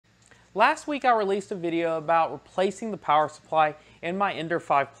Last week I released a video about replacing the power supply in my Ender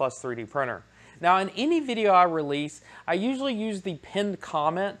 5 Plus 3D printer. Now in any video I release, I usually use the pinned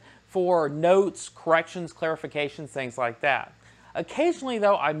comment for notes, corrections, clarifications, things like that. Occasionally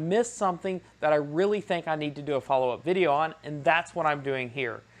though, I miss something that I really think I need to do a follow-up video on, and that's what I'm doing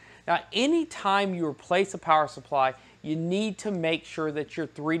here. Now anytime you replace a power supply, you need to make sure that your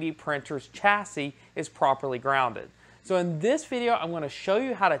 3D printer's chassis is properly grounded. So in this video, I'm going to show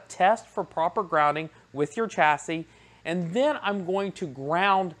you how to test for proper grounding with your chassis, and then I'm going to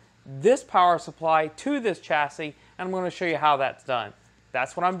ground this power supply to this chassis, and I'm going to show you how that's done.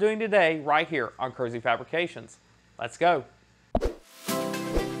 That's what I'm doing today right here on Crazy Fabrications. Let's go.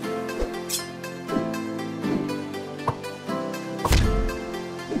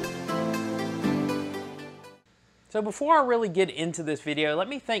 So before I really get into this video, let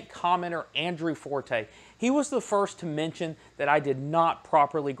me thank commenter Andrew Forte. He was the first to mention that I did not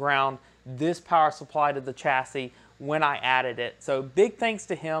properly ground this power supply to the chassis when I added it. So big thanks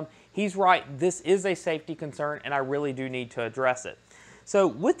to him. He's right, this is a safety concern and I really do need to address it. So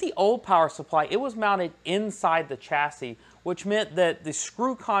with the old power supply, it was mounted inside the chassis, which meant that the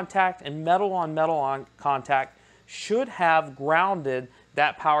screw contact and metal on contact should have grounded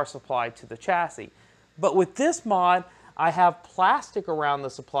that power supply to the chassis. But with this mod, I have plastic around the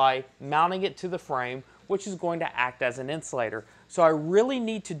supply, mounting it to the frame, which is going to act as an insulator. So I really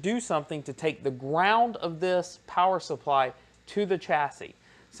need to do something to take the ground of this power supply to the chassis.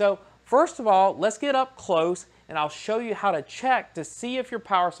 So first of all, let's get up close and I'll show you how to check to see if your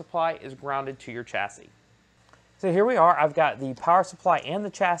power supply is grounded to your chassis. So here we are. I've got the power supply and the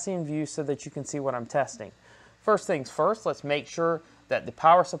chassis in view so that you can see what I'm testing. First things first, let's make sure that the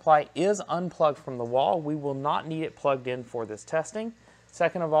power supply is unplugged from the wall. We will not need it plugged in for this testing.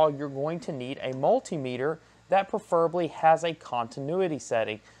 Second of all, you're going to need a multimeter that preferably has a continuity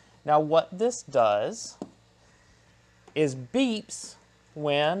setting. Now what this does is beeps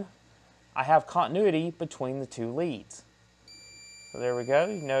when I have continuity between the two leads. So there we go.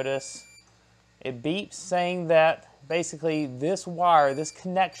 You notice it beeps saying that basically this wire, this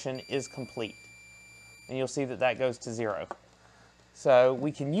connection is complete. And you'll see that that goes to 0. So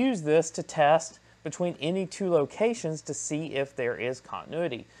we can use this to test between any two locations to see if there is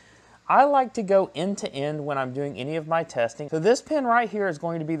continuity. I like to go end to end when I'm doing any of my testing. So this pin right here is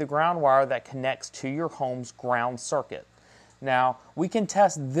going to be the ground wire that connects to your home's ground circuit. Now we can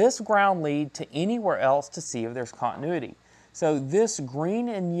test this ground lead to anywhere else to see if there's continuity. So this green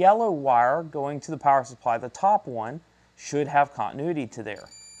and yellow wire going to the power supply, the top one, should have continuity to there.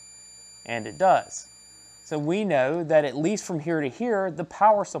 And it does. So we know that at least from here to here, the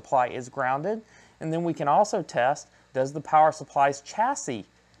power supply is grounded. And then we can also test, does the power supply's chassis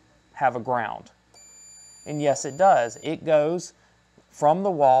have a ground? And yes, it does. It goes from the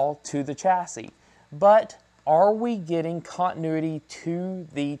wall to the chassis. But are we getting continuity to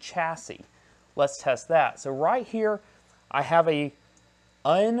the chassis? Let's test that. So right here, I have a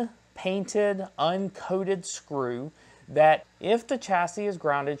unpainted, uncoated screw that, if the chassis is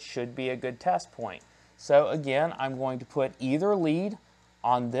grounded, should be a good test point. So again, I'm going to put either lead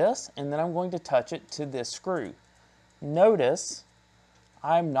on this and then I'm going to touch it to this screw. Notice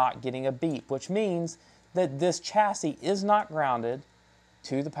I'm not getting a beep, which means that this chassis is not grounded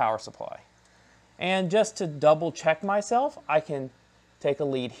to the power supply. And just to double check myself, I can take a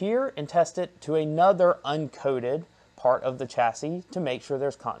lead here and test it to another uncoated part of the chassis to make sure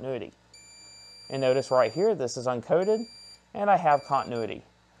there's continuity. And notice right here, this is uncoated and I have continuity.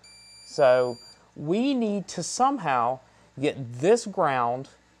 So we need to somehow get this ground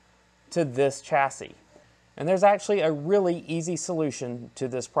to this chassis. And there's actually a really easy solution to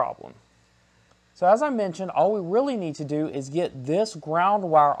this problem. So as I mentioned, all we really need to do is get this ground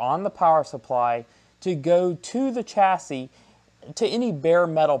wire on the power supply to go to the chassis, to any bare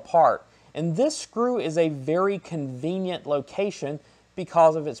metal part. And this screw is a very convenient location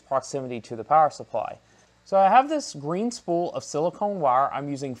because of its proximity to the power supply. So I have this green spool of silicone wire. I'm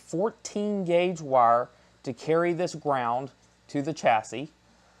using 14 gauge wire to carry this ground to the chassis.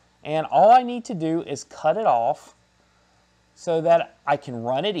 And all I need to do is cut it off so that I can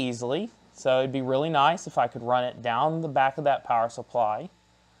run it easily. So it'd be really nice if I could run it down the back of that power supply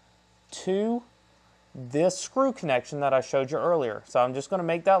to this screw connection that I showed you earlier. So I'm just going to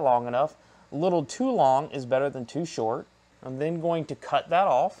make that long enough. A little too long is better than too short. I'm then going to cut that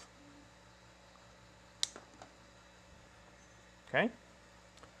off. Okay.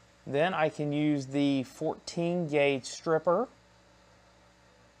 Then I can use the 14 gauge stripper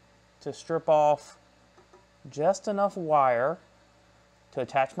to strip off just enough wire to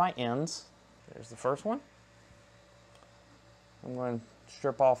attach my ends. There's the first one. I'm going to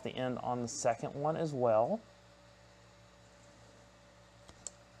strip off the end on the second one as well.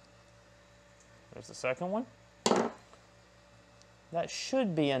 There's the second one. That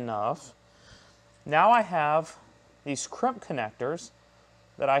should be enough. Now I have these crimp connectors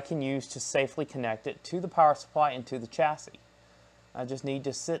that I can use to safely connect it to the power supply and to the chassis. I just need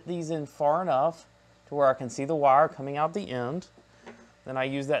to sit these in far enough to where I can see the wire coming out the end. Then I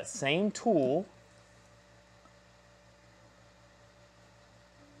use that same tool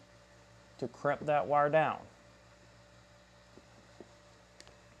to crimp that wire down.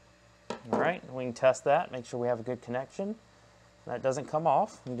 All right, we can test that, make sure we have a good connection. That doesn't come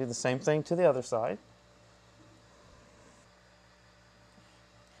off. We can do the same thing to the other side.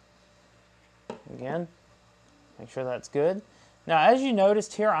 Again, make sure that's good. Now, as you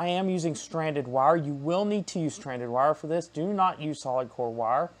noticed here, I am using stranded wire. You will need to use stranded wire for this. Do not use solid core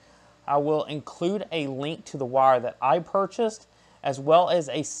wire. I will include a link to the wire that I purchased, as well as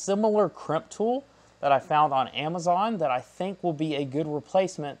a similar crimp tool that I found on Amazon that I think will be a good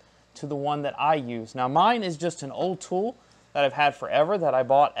replacement to the one that I use. Now, mine is just an old tool that I've had forever that I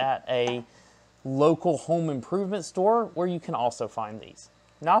bought at a local home improvement store where you can also find these.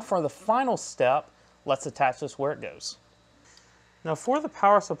 Now for the final step, let's attach this where it goes. Now for the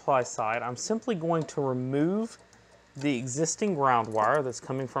power supply side, I'm simply going to remove the existing ground wire that's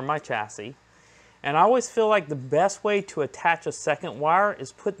coming from my chassis. And I always feel like the best way to attach a second wire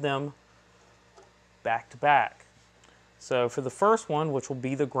is put them back to back. So for the first one, which will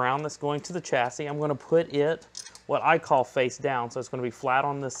be the ground that's going to the chassis, I'm going to put it what I call face down. So it's going to be flat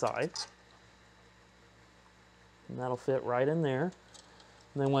on this side. And that'll fit right in there.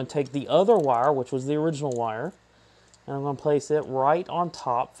 And then I'm going to take the other wire, which was the original wire, and I'm going to place it right on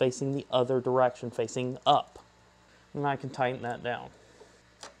top facing the other direction, facing up. And I can tighten that down.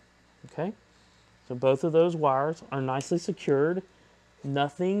 Okay, so both of those wires are nicely secured.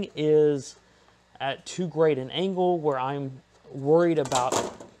 Nothing is at too great an angle where I'm worried about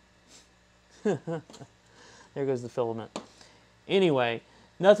there goes the filament. Anyway,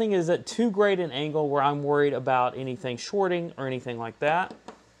 nothing is at too great an angle where I'm worried about anything shorting or anything like that.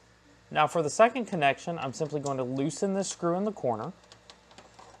 Now for the second connection, I'm simply going to loosen this screw in the corner.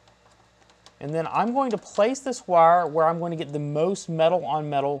 And then I'm going to place this wire where I'm going to get the most metal on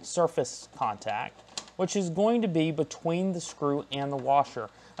metal surface contact, which is going to be between the screw and the washer.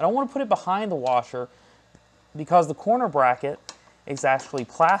 I don't want to put it behind the washer because the corner bracket is actually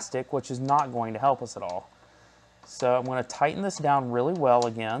plastic, which is not going to help us at all. So I'm going to tighten this down really well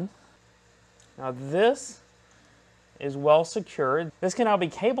again. Now this is well secured. This can now be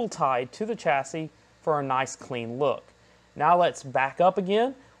cable tied to the chassis for a nice clean look. Now let's back up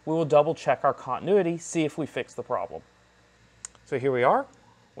again. We will double check our continuity, see if we fix the problem. So here we are.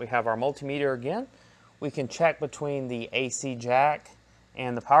 We have our multimeter again. We can check between the AC jack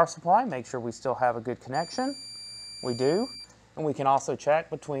and the power supply, make sure we still have a good connection. We do. And we can also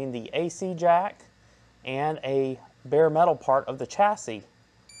check between the AC jack and a bare metal part of the chassis.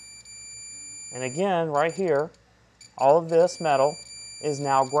 And again, right here, all of this metal is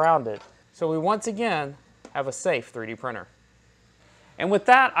now grounded. So we once again have a safe 3D printer. And with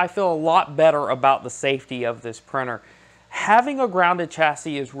that, I feel a lot better about the safety of this printer. Having a grounded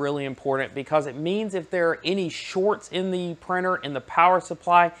chassis is really important because it means if there are any shorts in the printer, in the power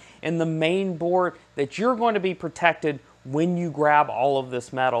supply, in the main board, that you're going to be protected when you grab all of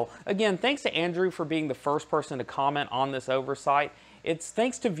this metal. Again, thanks to Andrew for being the first person to comment on this oversight. It's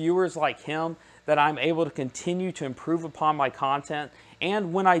thanks to viewers like him that I'm able to continue to improve upon my content,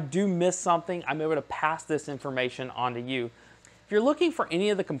 and when I do miss something, I'm able to pass this information on to you. If you're looking for any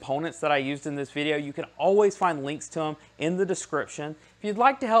of the components that I used in this video, you can always find links to them in the description. If you'd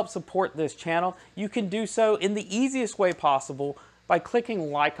like to help support this channel, you can do so in the easiest way possible by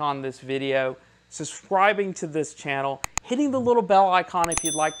clicking like on this video, subscribing to this channel, hitting the little bell icon if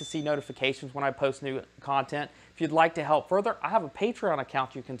you'd like to see notifications when I post new content. If you'd like to help further, I have a Patreon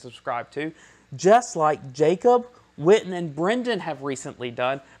account you can subscribe to, just like Jacob, Witten, and Brendan have recently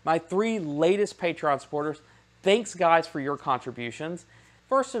done, my 3 latest Patreon supporters. Thanks guys for your contributions.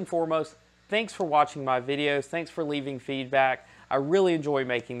 First and foremost, thanks for watching my videos. Thanks for leaving feedback. I really enjoy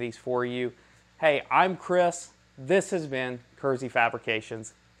making these for you. Hey, I'm Chris. This has been Kersey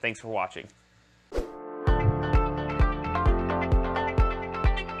Fabrications. Thanks for watching.